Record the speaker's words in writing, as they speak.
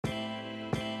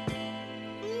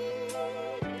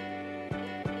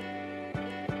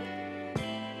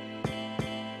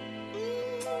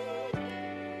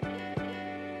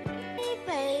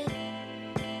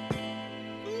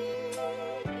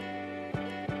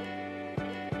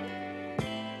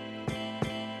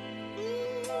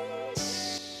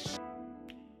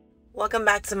Welcome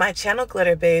back to my channel,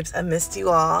 Glitter Babes. I missed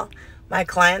you all. My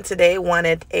client today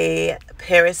wanted a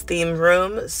Paris themed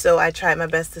room, so I tried my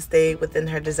best to stay within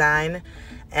her design,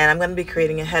 and I'm going to be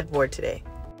creating a headboard today.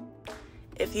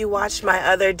 If you watched my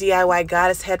other DIY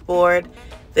goddess headboard,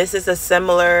 this is a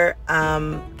similar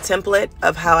template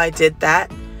of how I did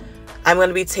that. I'm going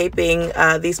to be taping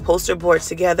these poster boards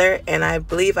together, and I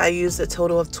believe I used a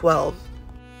total of 12.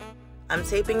 I'm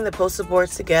taping the poster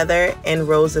boards together in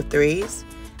rows of 3s.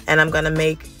 And I'm going to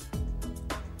make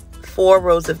 4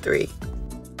 rows of 3.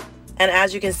 And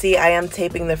as you can see, I am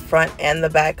taping the front and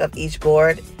the back of each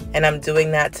board, and I'm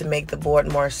doing that to make the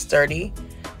board more sturdy.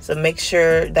 So make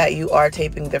sure that you are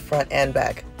taping the front and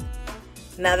back.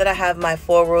 Now that I have my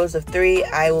 4 rows of 3,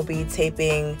 I will be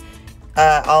taping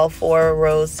all 4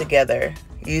 rows together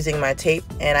using my tape,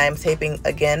 and I'm taping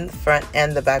again the front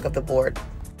and the back of the board.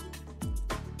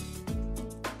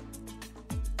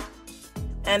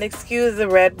 And excuse the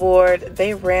red board,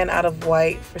 they ran out of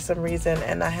white for some reason,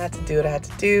 and I had to do what I had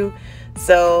to do.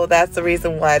 So that's the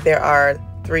reason why there are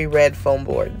 3 red foam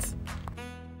boards.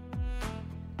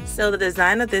 So the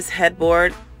design of this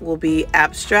headboard will be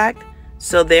abstract.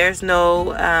 So there's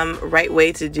no right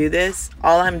way to do this.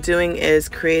 All I'm doing is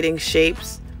creating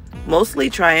shapes, mostly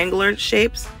triangular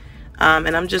shapes.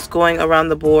 And I'm just going around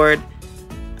the board,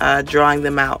 drawing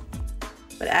them out.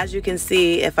 But as you can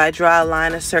see, if I draw a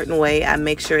line a certain way, I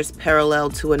make sure it's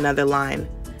parallel to another line.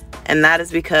 And that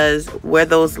is because where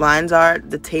those lines are,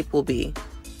 the tape will be.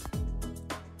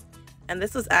 And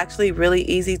this was actually really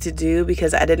easy to do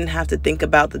because I didn't have to think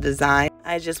about the design.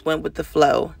 I just went with the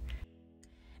flow.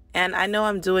 And I know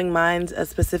I'm doing mine a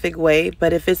specific way,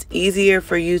 but if it's easier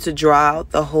for you to draw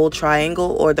out the whole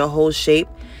triangle or the whole shape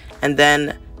and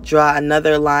then draw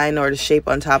another line or the shape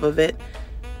on top of it,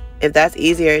 if that's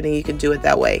easier, then you can do it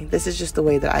that way. This is just the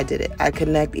way that I did it. I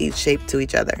connect each shape to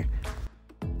each other.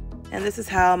 And this is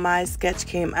how my sketch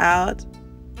came out.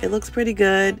 It looks pretty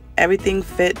good. Everything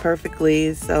fit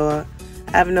perfectly, so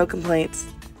I have no complaints.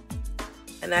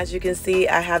 And as you can see,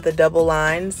 I have the double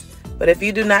lines. But if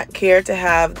you do not care to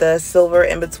have the silver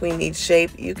in between each shape,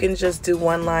 you can just do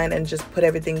one line and just put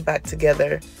everything back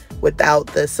together without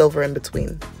the silver in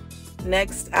between.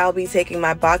 Next, I'll be taking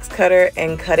my box cutter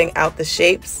and cutting out the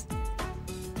shapes.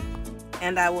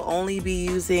 And I will only be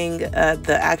using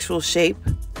the actual shape,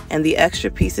 and the extra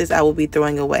pieces I will be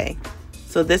throwing away.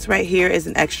 So this right here is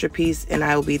an extra piece, and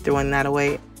I will be throwing that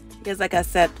away. Because like I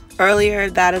said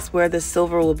earlier, that is where the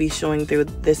silver will be showing through,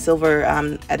 the silver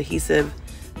adhesive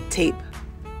tape.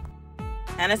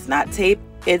 And it's not tape,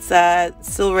 it's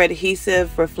silver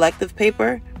adhesive reflective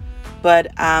paper. But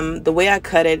the way I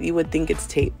cut it, you would think it's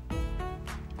tape.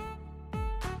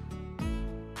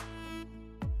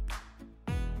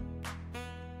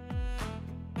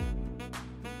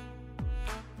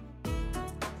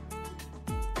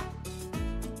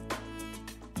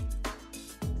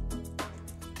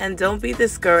 And don't be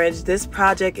discouraged, this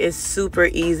project is super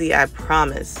easy, I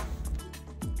promise.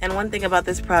 And one thing about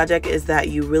this project is that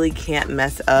you really can't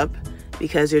mess up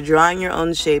because you're drawing your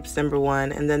own shapes, number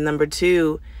 1. And then number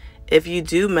 2, if you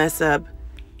do mess up,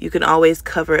 you can always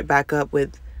cover it back up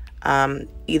with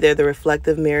either the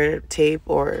reflective mirror tape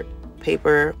or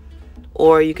paper,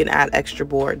 or you can add extra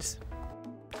boards.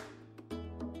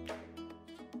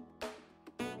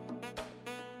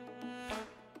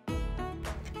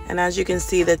 And as you can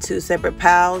see, the 2 separate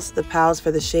piles, the piles for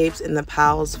the shapes and the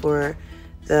piles for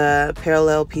the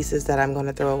parallel pieces that I'm going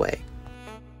to throw away.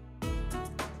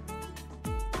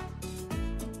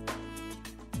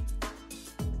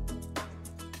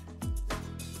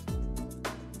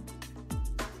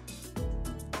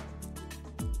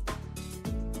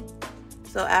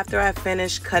 So after I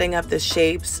finished cutting up the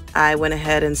shapes, I went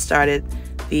ahead and started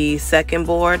the second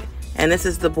board, and this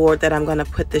is the board that I'm going to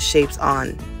put the shapes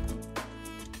on.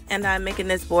 And I'm making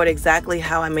this board exactly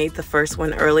how I made the first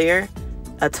one earlier,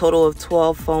 a total of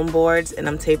 12 foam boards, and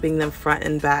I'm taping them front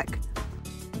and back.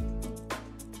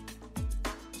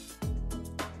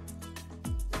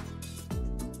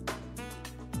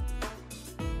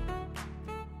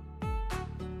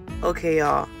 Okay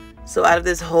y'all, so out of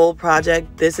this whole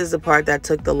project, this is the part that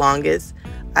took the longest.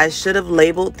 I should have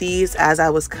labeled these as I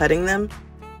was cutting them,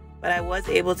 but I was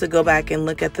able to go back and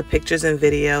look at the pictures and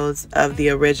videos of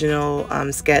the original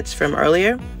sketch from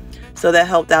earlier. So that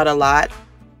helped out a lot.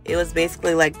 It was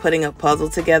basically like putting a puzzle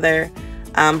together.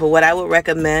 But what I would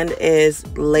recommend is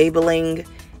labeling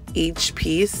each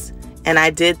piece. And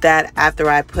I did that after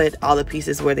I put all the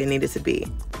pieces where they needed to be.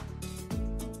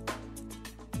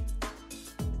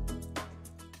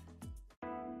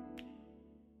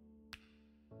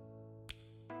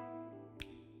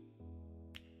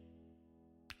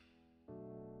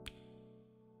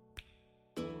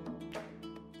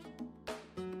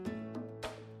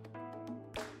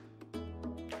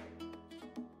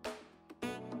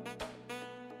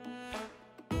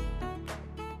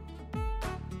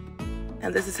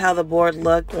 And this is how the board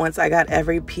looked once I got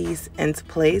every piece into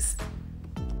place.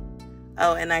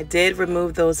 Oh, and I did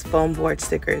remove those foam board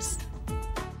stickers.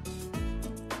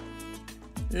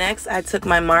 Next, I took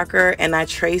my marker and I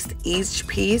traced each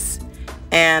piece,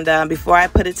 and before I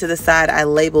put it to the side, I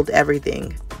labeled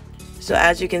everything. So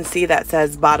as you can see, that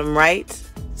says bottom right.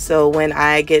 So when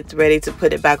I get ready to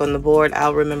put it back on the board,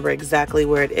 I'll remember exactly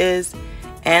where it is,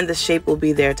 and the shape will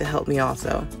be there to help me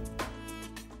also.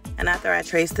 And after I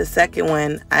traced the second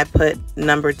one, I put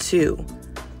number 2,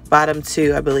 bottom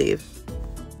 2, I believe.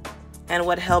 And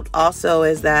what helped also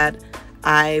is that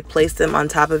I placed them on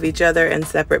top of each other in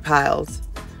separate piles.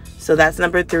 So that's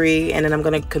number 3, and then I'm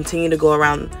going to continue to go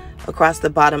around across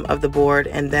the bottom of the board,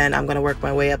 and then I'm going to work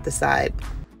my way up the side.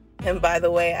 And by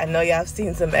the way, I know y'all have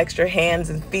seen some extra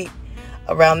hands and feet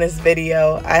around this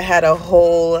video. I had a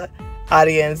whole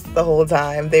audience the whole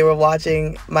time. They were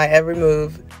watching my every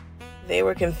move. They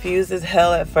were confused as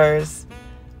hell at first,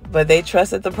 but they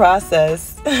trusted the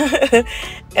process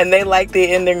and they liked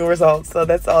the ending result, so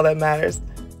that's all that matters.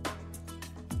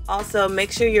 Also,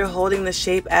 make sure you're holding the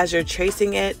shape as you're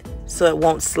tracing it so it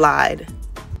won't slide.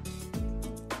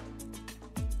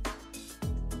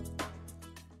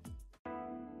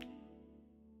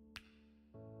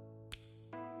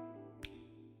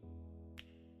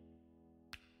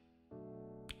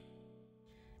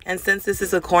 And since this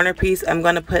is a corner piece, I'm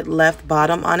going to put left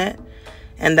bottom on it,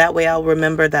 and that way I'll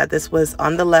remember that this was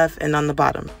on the left and on the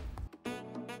bottom.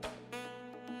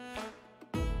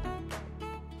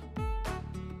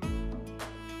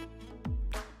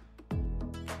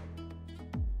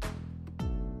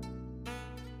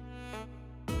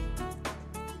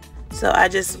 So I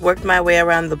just worked my way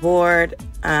around the board,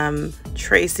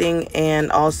 tracing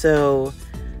and also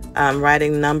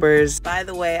writing numbers. By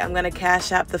the way, I'm gonna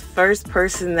cash out the first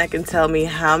person that can tell me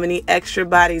how many extra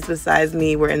bodies besides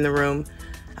me were in the room.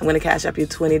 I'm gonna cash up you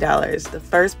 $20. The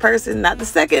first person, not the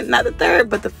second, not the third,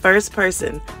 but the first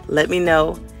person. Let me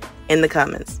know in the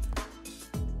comments.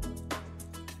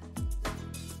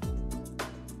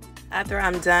 After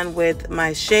I'm done with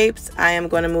my shapes, I am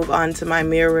going to move on to my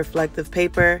mirror reflective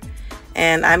paper,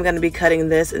 and I'm going to be cutting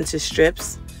this into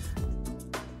strips.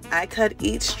 I cut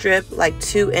each strip like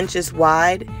 2 inches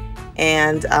wide,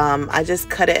 and I just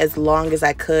cut it as long as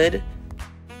I could.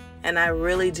 And I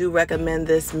really do recommend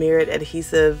this mirrored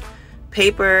adhesive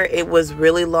paper. It was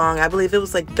really long. I believe it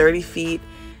was like 30 feet,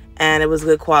 and it was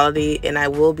good quality, and I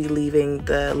will be leaving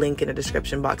the link in the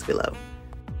description box below.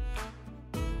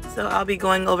 So I'll be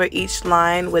going over each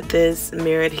line with this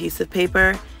mirror adhesive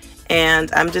paper, and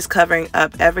I'm just covering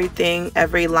up everything,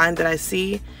 every line that I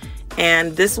see.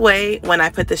 And this way, when I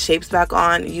put the shapes back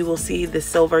on, you will see the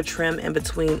silver trim in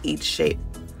between each shape.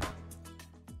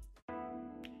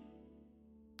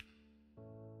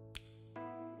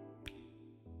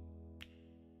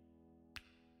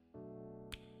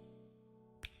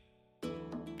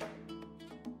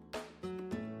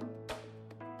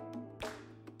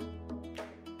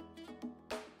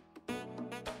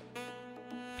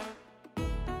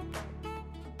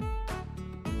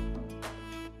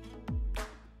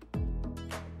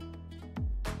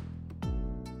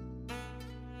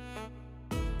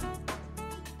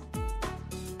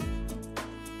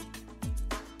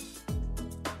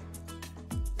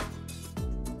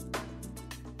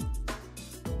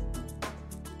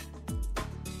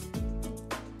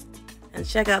 And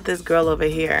check out this girl over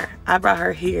here. I brought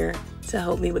her here to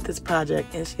help me with this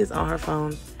project, and she's on her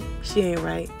phone. She ain't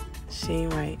right. She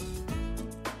ain't right.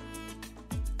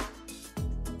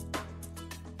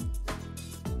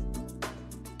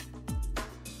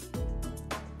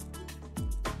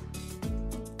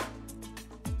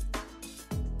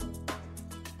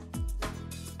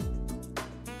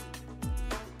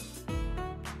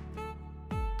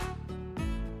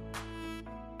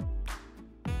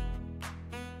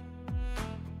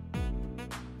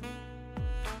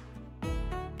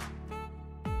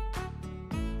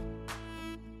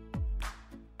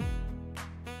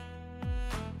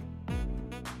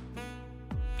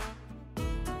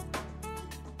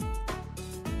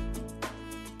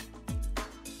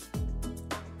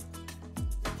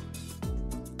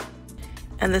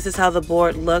 And this is how the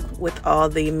board looked with all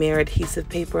the mirror adhesive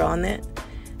paper on it.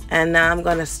 And now I'm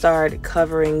going to start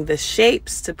covering the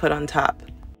shapes to put on top.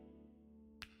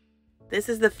 This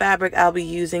is the fabric I'll be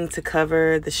using to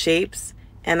cover the shapes,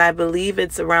 and I believe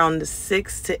it's around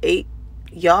 6 to 8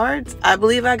 yards. I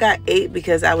believe I got 8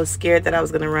 because I was scared that I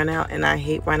was going to run out, and I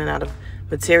hate running out of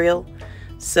material.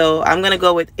 So I'm going to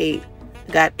go with 8.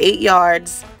 I got 8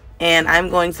 yards, and I'm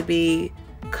going to be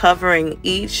covering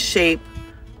each shape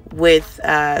with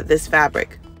this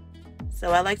fabric. So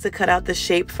I like to cut out the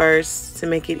shape first to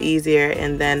make it easier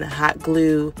and then hot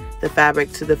glue the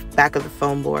fabric to the back of the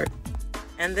foam board.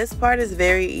 And this part is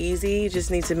very easy. You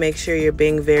just need to make sure you're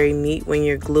being very neat when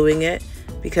you're gluing it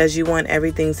because you want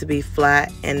everything to be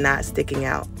flat and not sticking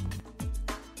out.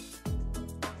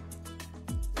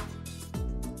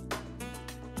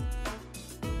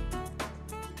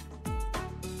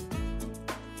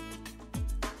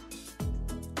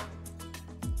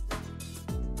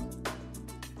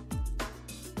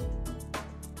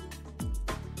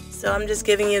 So I'm just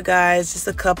giving you guys just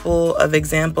a couple of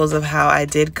examples of how I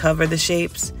did cover the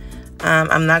shapes.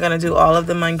 I'm not going to do all of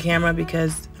them on camera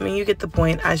because, I mean, you get the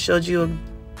point. I showed you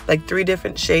like 3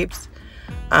 different shapes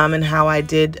and how I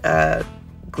did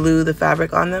glue the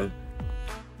fabric on them.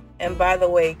 And by the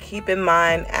way, keep in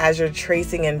mind as you're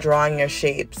tracing and drawing your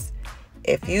shapes,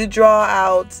 if you draw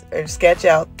out or sketch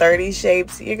out 30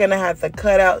 shapes, you're going to have to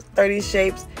cut out 30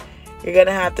 shapes. You're going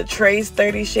to have to trace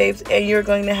 30 shapes and you're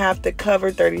going to have to cover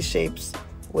 30 shapes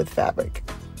with fabric.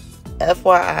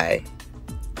 FYI,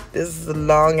 this is a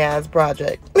long ass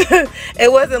project.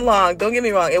 It wasn't long, don't get me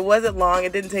wrong, it wasn't long,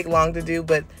 it didn't take long to do,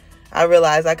 but I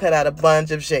realized I cut out a bunch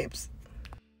of shapes.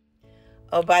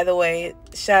 Oh, by the way,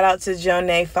 shout out to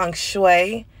Jonay Feng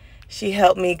Shui. She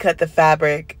helped me cut the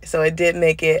fabric, so it did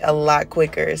make it a lot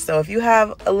quicker. So if you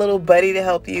have a little buddy to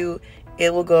help you,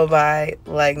 it will go by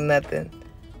like nothing.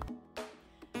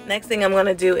 Next thing I'm going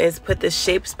to do is put the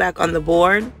shapes back on the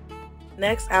board.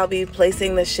 Next, I'll be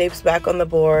placing the shapes back on the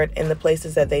board in the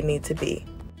places that they need to be.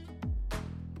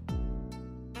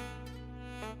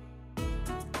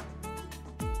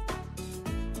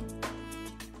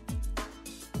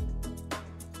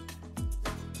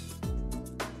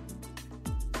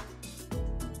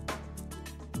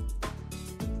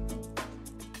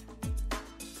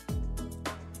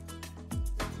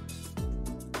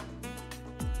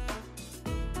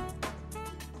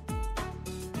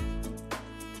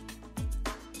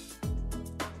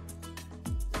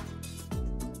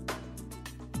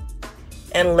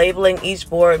 And labeling each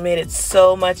board made it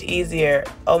so much easier.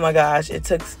 Oh my gosh, it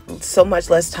took so much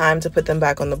less time to put them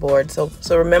back on the board. So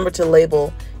remember to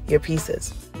label your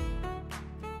pieces.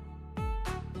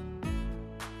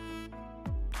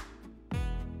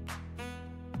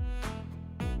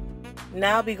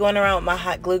 Now I'll be going around with my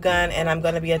hot glue gun and I'm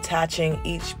going to be attaching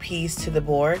each piece to the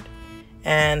board.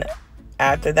 And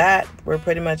after that, we're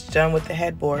pretty much done with the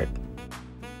headboard.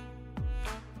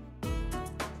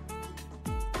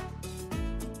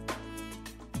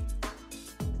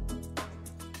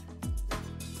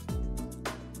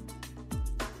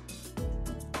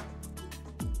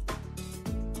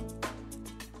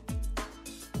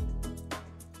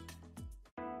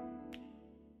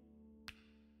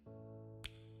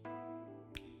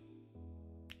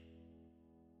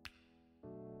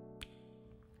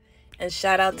 And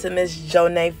shout out to Miss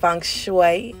Jonay Feng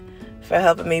Shui for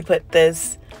helping me put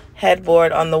this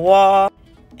headboard on the wall.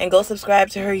 And go subscribe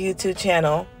to her YouTube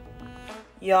channel.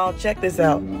 Y'all, check this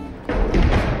out.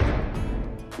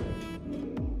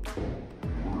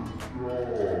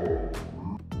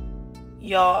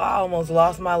 Y'all, I almost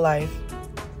lost my life.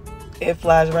 It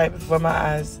flashed right before my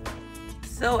eyes.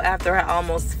 So after I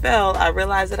almost fell, I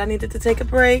realized that I needed to take a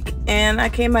break. And I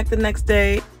came back the next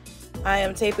day. I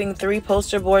am taping 3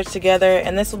 poster boards together,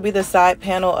 and this will be the side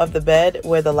panel of the bed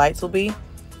where the lights will be.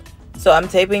 So I'm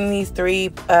taping these 3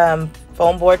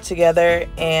 foam boards together,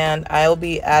 and I will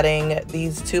be adding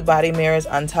these 2 body mirrors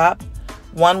on top.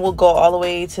 One will go all the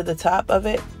way to the top of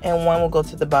it, and one will go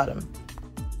to the bottom.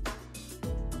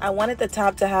 I wanted the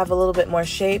top to have a little bit more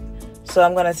shape, so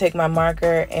I'm going to take my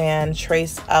marker and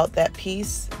trace out that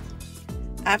piece.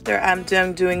 After I'm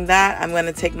done doing that, I'm going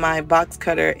to take my box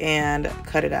cutter and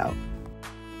cut it out.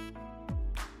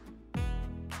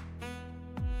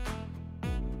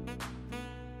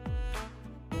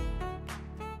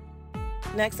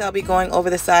 Next, I'll be going over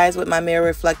the sides with my mirror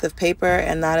reflective paper,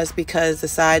 and that is because the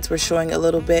sides were showing a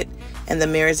little bit and the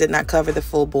mirrors did not cover the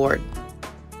full board.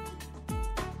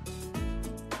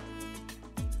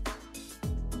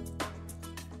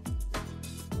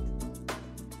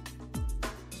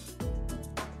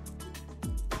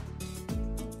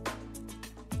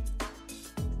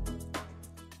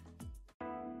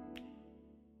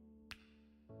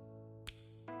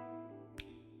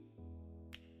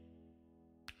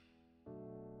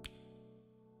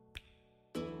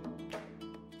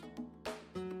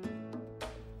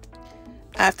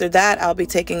 After that, I'll be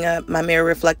taking up my mirror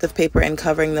reflective paper and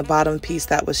covering the bottom piece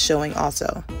that was showing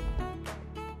also.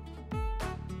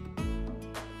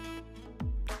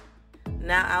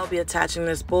 Now I'll be attaching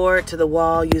this board to the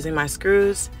wall using my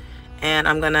screws, and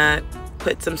I'm gonna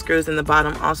put some screws in the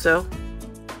bottom also.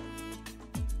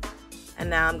 And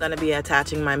now I'm going to be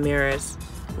attaching my mirrors,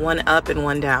 one up and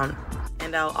one down.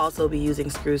 And I'll also be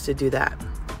using screws to do that.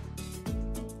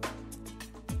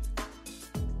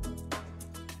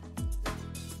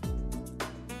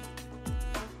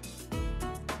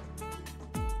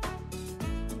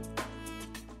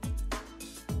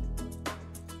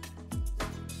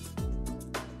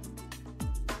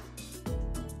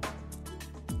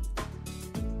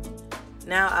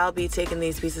 Now I'll be taking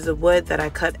these pieces of wood that I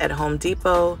cut at Home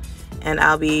Depot, and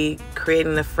I'll be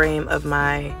creating the frame of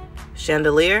my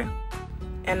chandelier,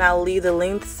 and I'll leave the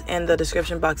links in the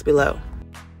description box below.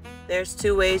 There's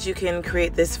two ways you can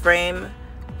create this frame.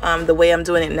 The way I'm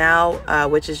doing it now,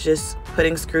 which is just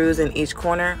putting screws in each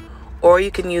corner, or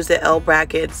you can use the L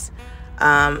brackets,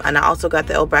 and I also got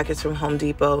the L brackets from Home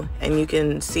Depot, and you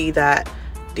can see that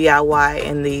DIY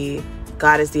in the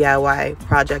Goddess DIY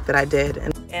project that I did,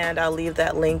 and I'll leave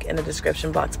that link in the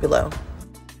description box below.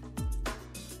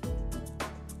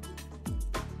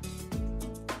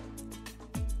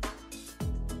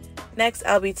 Next,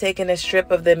 I'll be taking a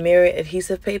strip of the mirror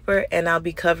adhesive paper, and I'll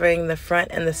be covering the front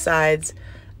and the sides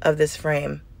of this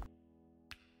frame.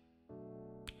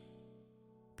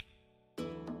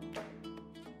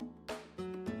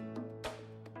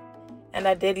 And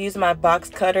I did use my box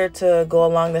cutter to go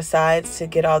along the sides to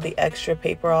get all the extra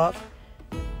paper off.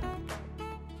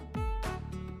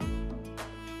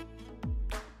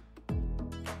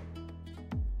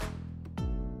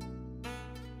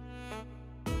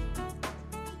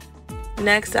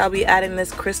 Next, I'll be adding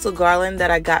this crystal garland that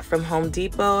I got from Home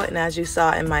Depot, and as you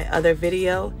saw in my other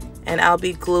video, and I'll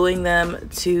be gluing them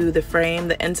to the frame,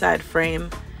 the inside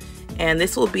frame, and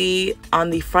this will be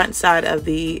on the front side of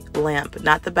the lamp,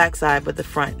 not the back side, but the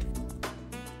front.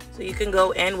 So you can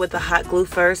go in with the hot glue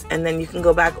first, and then you can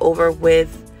go back over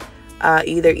with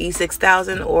either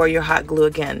E6000 or your hot glue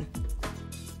again.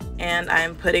 And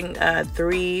I'm putting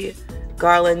 3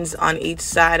 garlands on each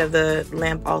side of the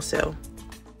lamp also.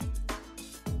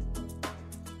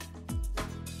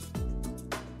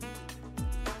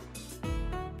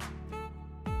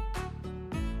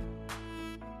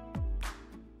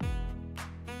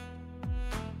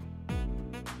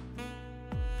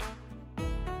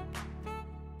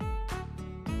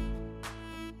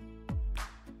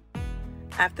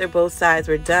 After both sides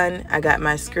were done, I got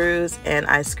my screws and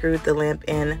I screwed the lamp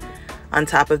in on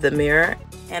top of the mirror,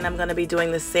 and I'm going to be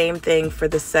doing the same thing for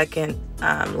the second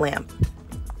lamp.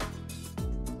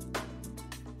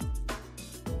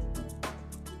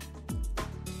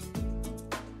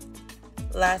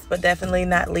 Last but definitely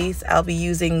not least, I'll be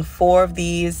using 4 of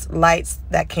these lights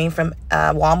that came from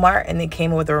Walmart, and they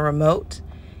came with a remote,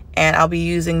 and I'll be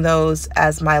using those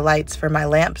as my lights for my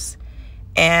lamps.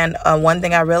 And one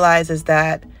thing I realized is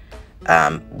that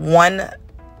one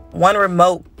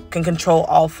remote can control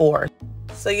all 4,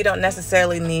 so you don't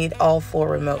necessarily need all 4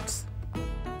 remotes.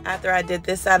 After I did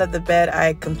this side of the bed,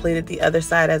 I completed the other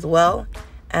side as well,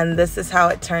 and this is how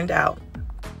it turned out.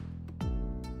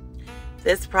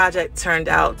 This project turned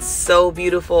out so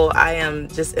beautiful. I am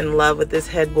just in love with this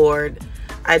headboard.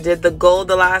 I did the gold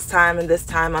the last time, and this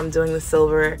time I'm doing the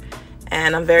silver,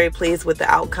 and I'm very pleased with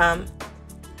the outcome.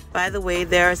 By the way,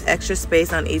 there's extra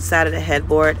space on each side of the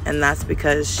headboard, and that's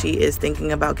because she is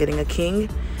thinking about getting a king,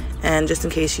 and just in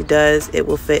case she does, it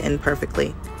will fit in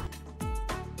perfectly.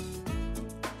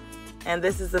 And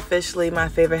this is officially my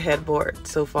favorite headboard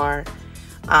so far.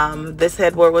 This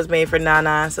headboard was made for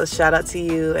Nana, so shout out to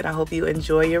you, and I hope you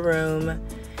enjoy your room.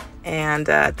 And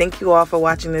thank you all for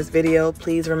watching this video.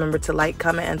 Please remember to like,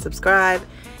 comment, and subscribe,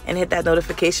 and hit that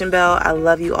notification bell. I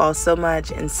love you all so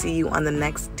much, and see you on the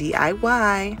next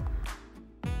DIY.